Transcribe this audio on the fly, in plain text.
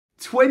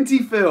20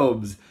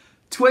 films.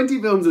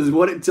 20 films is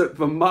what it took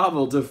for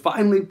Marvel to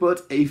finally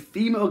put a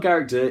female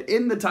character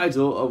in the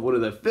title of one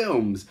of their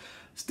films.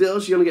 Still,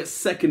 she only gets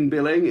second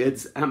billing.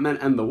 It's Ant-Man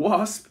and the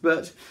Wasp,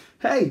 but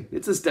hey,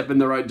 it's a step in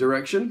the right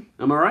direction.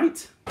 Am I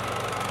right?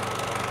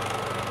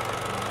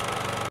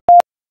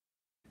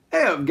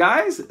 Hey up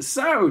guys!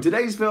 So,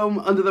 today's film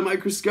under the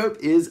microscope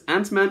is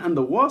Ant-Man and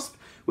the Wasp,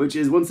 which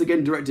is once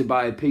again directed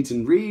by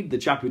Peyton Reed, the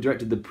chap who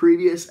directed the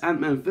previous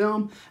Ant-Man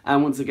film,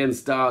 and once again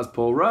stars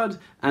Paul Rudd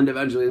and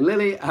Evangeline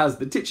Lilly as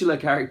the titular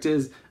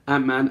characters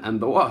Ant-Man and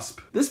the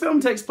Wasp. This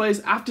film takes place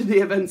after the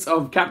events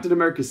of Captain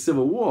America's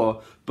Civil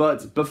War,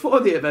 but before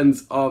the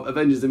events of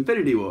Avengers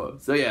Infinity War.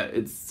 So yeah,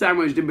 it's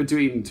sandwiched in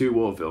between two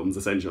war films,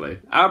 essentially.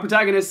 Our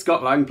protagonist,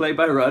 Scott Lang, played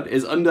by Rudd,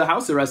 is under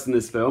house arrest in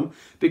this film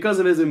because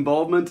of his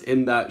involvement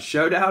in that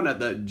showdown at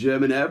that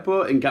German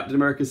airport in Captain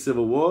America's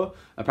Civil War.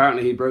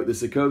 Apparently he broke the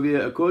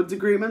Sokovia Accords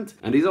agreement,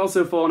 and he's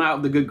also fallen out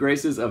of the good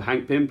graces of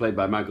Hank Pym, played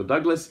by Michael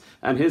Douglas,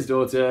 and his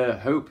daughter,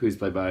 Hope, who's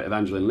played by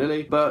Evangeline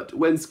Lilly. But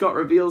when Scott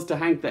reveals to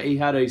Hank that he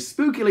had a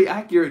spookily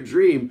accurate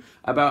dream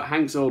about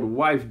Hank's old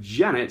wife,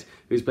 Janet,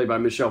 who's played by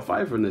Michelle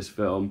Pfeiffer in this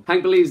film,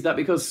 Hank believes that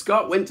because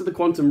Scott went to the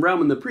quantum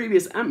realm in the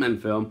previous Ant-Man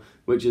film,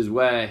 which is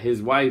where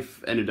his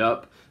wife ended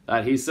up,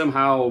 that he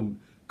somehow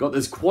got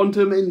this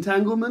quantum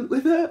entanglement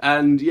with her,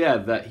 and yeah,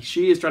 that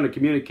she is trying to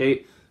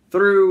communicate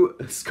through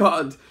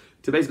Scott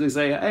to basically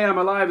say, hey, I'm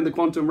alive in the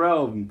quantum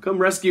realm, come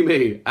rescue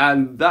me.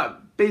 And that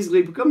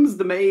basically becomes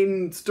the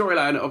main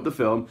storyline of the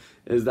film,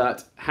 is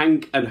that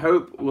Hank and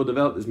Hope will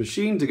develop this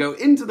machine to go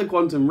into the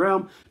quantum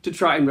realm to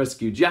try and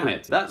rescue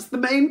Janet. That's the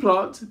main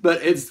plot,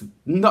 but it's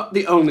not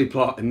the only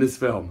plot in this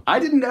film. I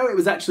didn't know it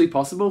was actually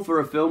possible for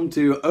a film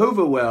to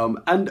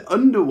overwhelm and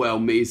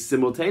underwhelm me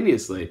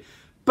simultaneously.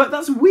 But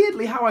that's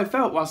weirdly how I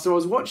felt whilst I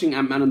was watching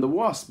Ant-Man and the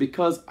Wasp,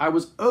 because I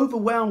was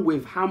overwhelmed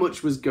with how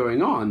much was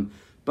going on,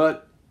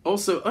 but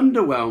also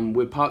underwhelmed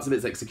with parts of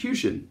its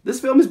execution.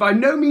 This film is by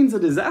no means a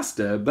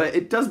disaster, but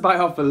it does bite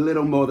off a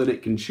little more than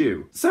it can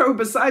chew. So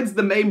besides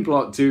the main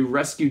plot to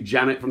rescue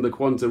Janet from the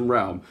quantum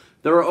realm,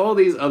 there are all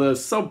these other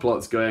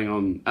subplots going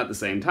on at the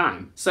same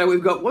time. So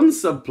we've got one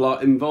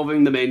subplot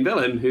involving the main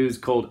villain, who's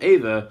called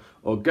Ava,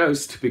 or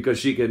Ghost, because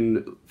she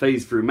can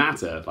phase through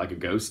matter like a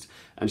ghost,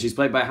 and she's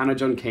played by Hannah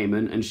John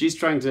Kamen, and she's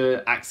trying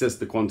to access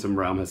the quantum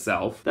realm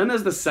herself. Then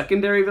there's the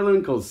secondary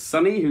villain called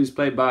Sonny, who's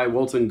played by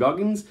Walton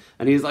Goggins,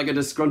 and he's like a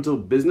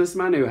disgruntled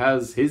businessman who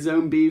has his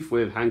own beef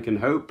with Hank and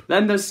Hope.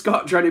 Then there's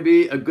Scott trying to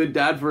be a good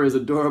dad for his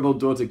adorable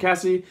daughter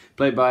Cassie,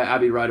 played by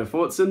Abby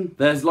Ryder-Fortson.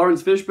 There's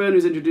Lawrence Fishburne,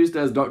 who's introduced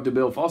as Dr.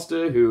 Bill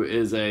Foster, who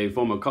is a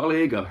former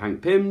colleague of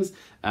Hank Pym's,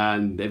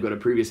 and they've got a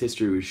previous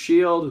history with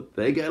S.H.I.E.L.D.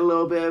 They get a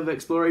little bit of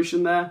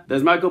exploration there.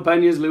 There's Michael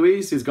Pena's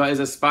Luis, who's got his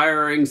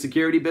aspiring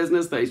security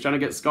business that he's trying to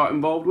get Scott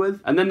involved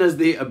with. And then there's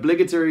the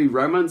obligatory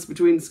romance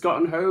between Scott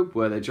and Hope,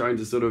 where they're trying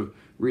to sort of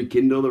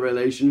rekindle the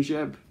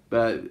relationship,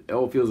 but it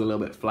all feels a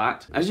little bit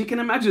flat. As you can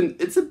imagine,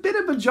 it's a bit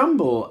of a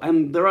jumble,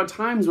 and there are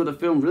times where the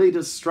film really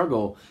does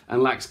struggle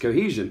and lacks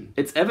cohesion.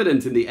 It's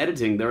evident in the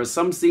editing. There are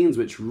some scenes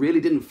which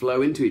really didn't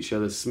flow into each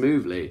other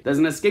smoothly. There's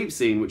an escape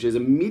scene which is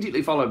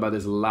immediately followed by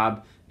this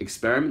lab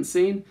experiment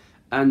scene,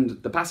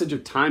 and the passage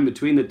of time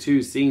between the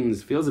two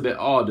scenes feels a bit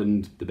odd,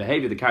 and the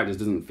behavior of the characters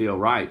doesn't feel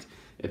right.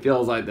 It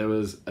feels like there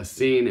was a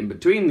scene in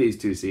between these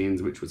two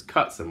scenes which was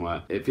cut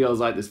somewhere. It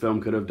feels like this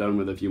film could have done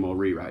with a few more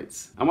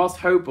rewrites. And whilst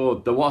Hope, or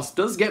the Wasp,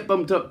 does get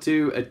bumped up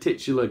to a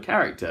titular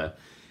character,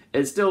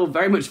 it still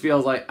very much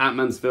feels like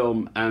Ant-Man's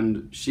film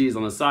and she's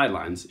on the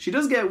sidelines. She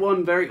does get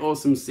one very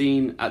awesome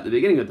scene at the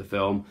beginning of the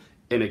film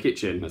in a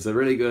kitchen. It's a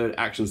really good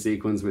action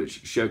sequence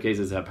which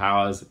showcases her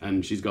powers,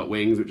 and she's got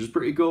wings, which is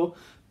pretty cool.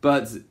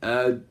 But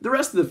the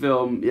rest of the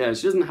film, yeah,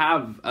 she doesn't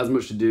have as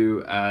much to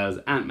do as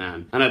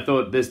Ant-Man. And I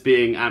thought, this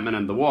being Ant-Man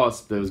and the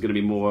Wasp, there was going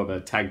to be more of a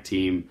tag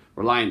team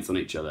reliance on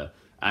each other.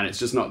 And it's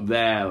just not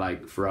there,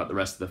 like, throughout the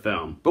rest of the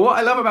film. But what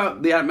I love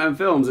about the Ant-Man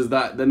films is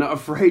that they're not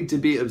afraid to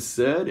be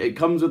absurd. It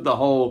comes with the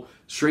whole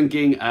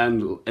shrinking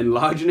and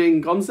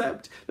enlarging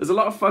concept. There's a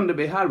lot of fun to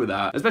be had with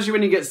that, especially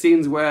when you get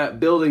scenes where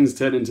buildings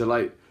turn into,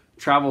 like,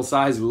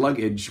 travel-sized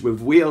luggage with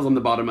wheels on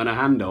the bottom and a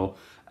handle.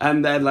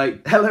 And then,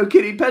 like, Hello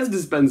Kitty Pez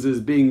dispensers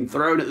being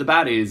thrown at the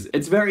baddies.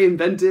 It's very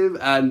inventive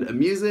and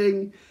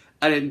amusing,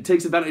 and it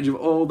takes advantage of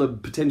all the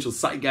potential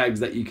sight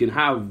gags that you can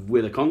have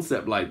with a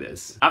concept like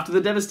this. After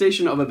the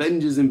devastation of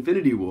Avengers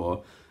Infinity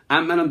War,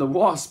 Ant-Man and the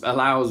Wasp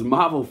allows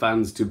Marvel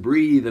fans to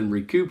breathe and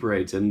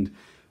recuperate and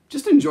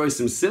just enjoy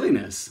some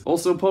silliness.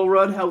 Also, Paul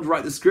Rudd helped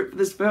write the script for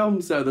this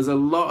film, so there's a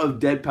lot of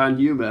deadpan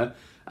humor.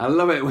 I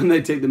love it when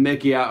they take the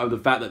mickey out of the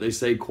fact that they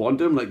say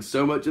quantum, like,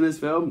 so much in this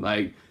film.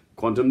 Like,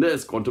 quantum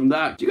this, quantum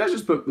that. Do you guys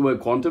just put the word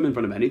quantum in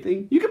front of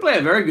anything? You could play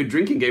a very good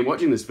drinking game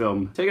watching this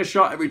film. Take a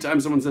shot every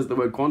time someone says the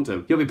word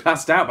quantum. You'll be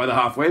passed out by the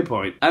halfway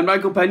point. And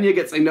Michael Pena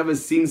gets another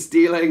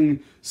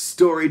scene-stealing,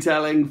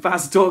 storytelling,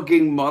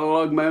 fast-talking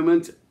monologue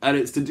moment, and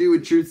it's to do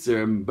with truth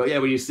serum, but yeah,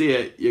 when you see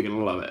it, you're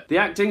gonna love it. The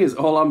acting is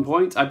all on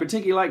point. I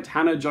particularly liked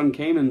Hannah John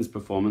Kamen's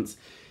performance,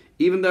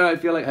 even though I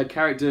feel like her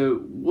character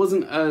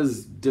wasn't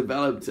as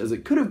developed as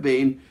it could have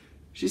been.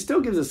 she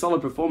still gives a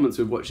solid performance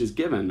with what she's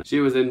given. She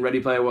was in Ready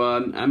Player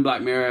One and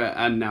Black Mirror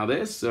and now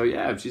this, so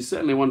yeah, she's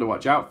certainly one to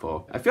watch out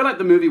for. I feel like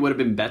the movie would have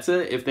been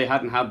better if they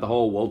hadn't had the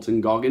whole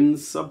Walton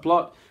Goggins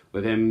subplot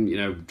with him, you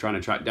know, trying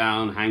to track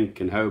down Hank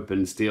and Hope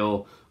and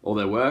steal all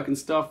their work and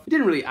stuff. It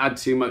didn't really add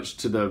too much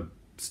to the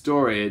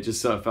story. It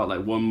just sort of felt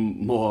like one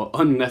more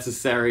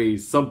unnecessary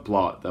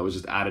subplot that was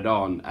just added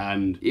on,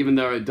 and even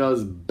though it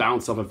does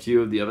bounce off a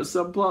few of the other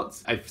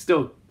subplots, I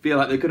still feel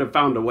like they could have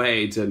found a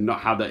way to not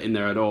have that in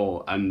there at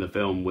all, and the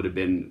film would have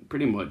been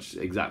pretty much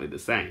exactly the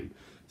same.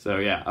 So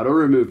yeah, I'd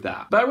remove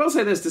that. But I will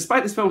say this,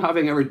 despite this film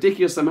having a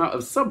ridiculous amount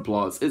of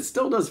subplots, it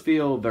still does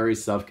feel very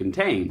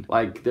self-contained.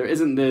 Like, there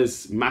isn't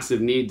this massive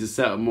need to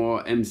set up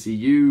more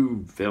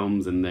MCU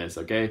films in this,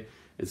 okay?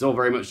 It's all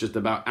very much just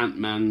about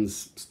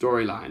Ant-Man's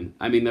storyline.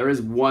 I mean, there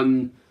is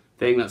one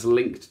thing that's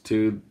linked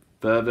to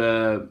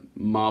further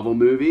Marvel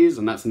movies,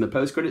 and that's in the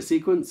post-credit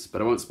sequence,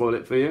 but I won't spoil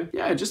it for you.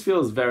 Yeah, it just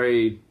feels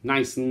very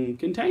nice and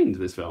contained,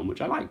 this film,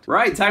 which I liked.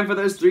 Right, time for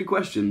those 3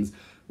 questions.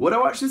 Would I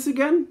watch this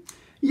again?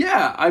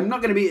 Yeah, I'm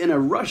not going to be in a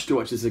rush to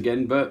watch this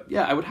again, but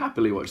yeah, I would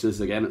happily watch this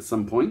again at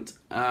some point.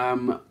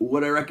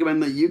 Would I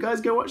recommend that you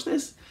guys go watch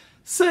this?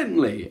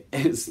 Certainly.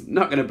 It's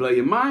not going to blow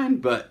your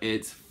mind, but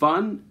it's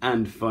fun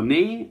and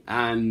funny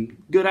and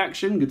good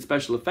action, good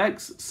special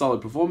effects, solid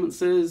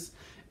performances.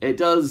 It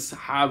does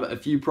have a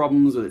few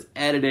problems with its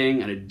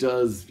editing, and it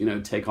does, you know,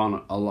 take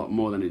on a lot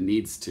more than it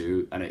needs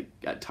to, and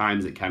at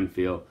times it can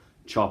feel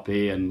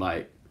choppy and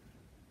like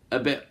a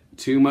bit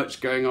too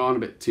much going on, a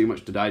bit too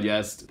much to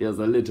digest. Feels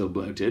a little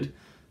bloated.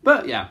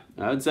 But yeah,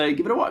 I'd say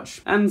give it a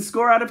watch. And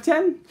score out of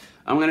 10?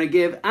 I'm going to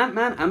give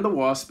Ant-Man and the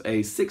Wasp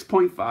a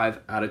 6.5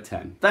 out of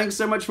 10. Thanks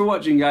so much for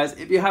watching, guys.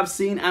 If you have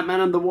seen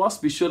Ant-Man and the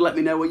Wasp, be sure to let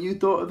me know what you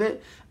thought of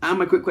it. And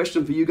my quick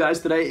question for you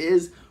guys today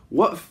is,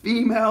 what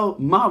female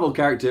Marvel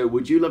character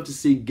would you love to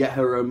see get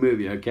her own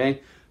movie,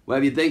 okay?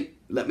 Whatever you think,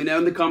 let me know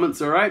in the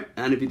comments, alright?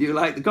 And if you do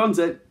like the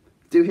content,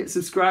 do hit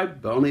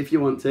subscribe, but only if you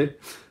want to.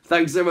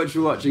 Thanks so much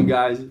for watching,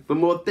 guys. For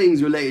more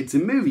things related to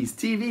movies,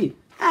 TV,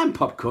 and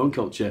popcorn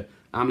culture,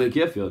 I'm Luke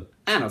Yearfield,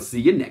 and I'll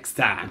see you next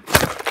time.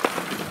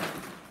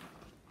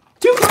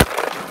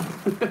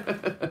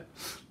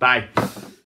 Bye.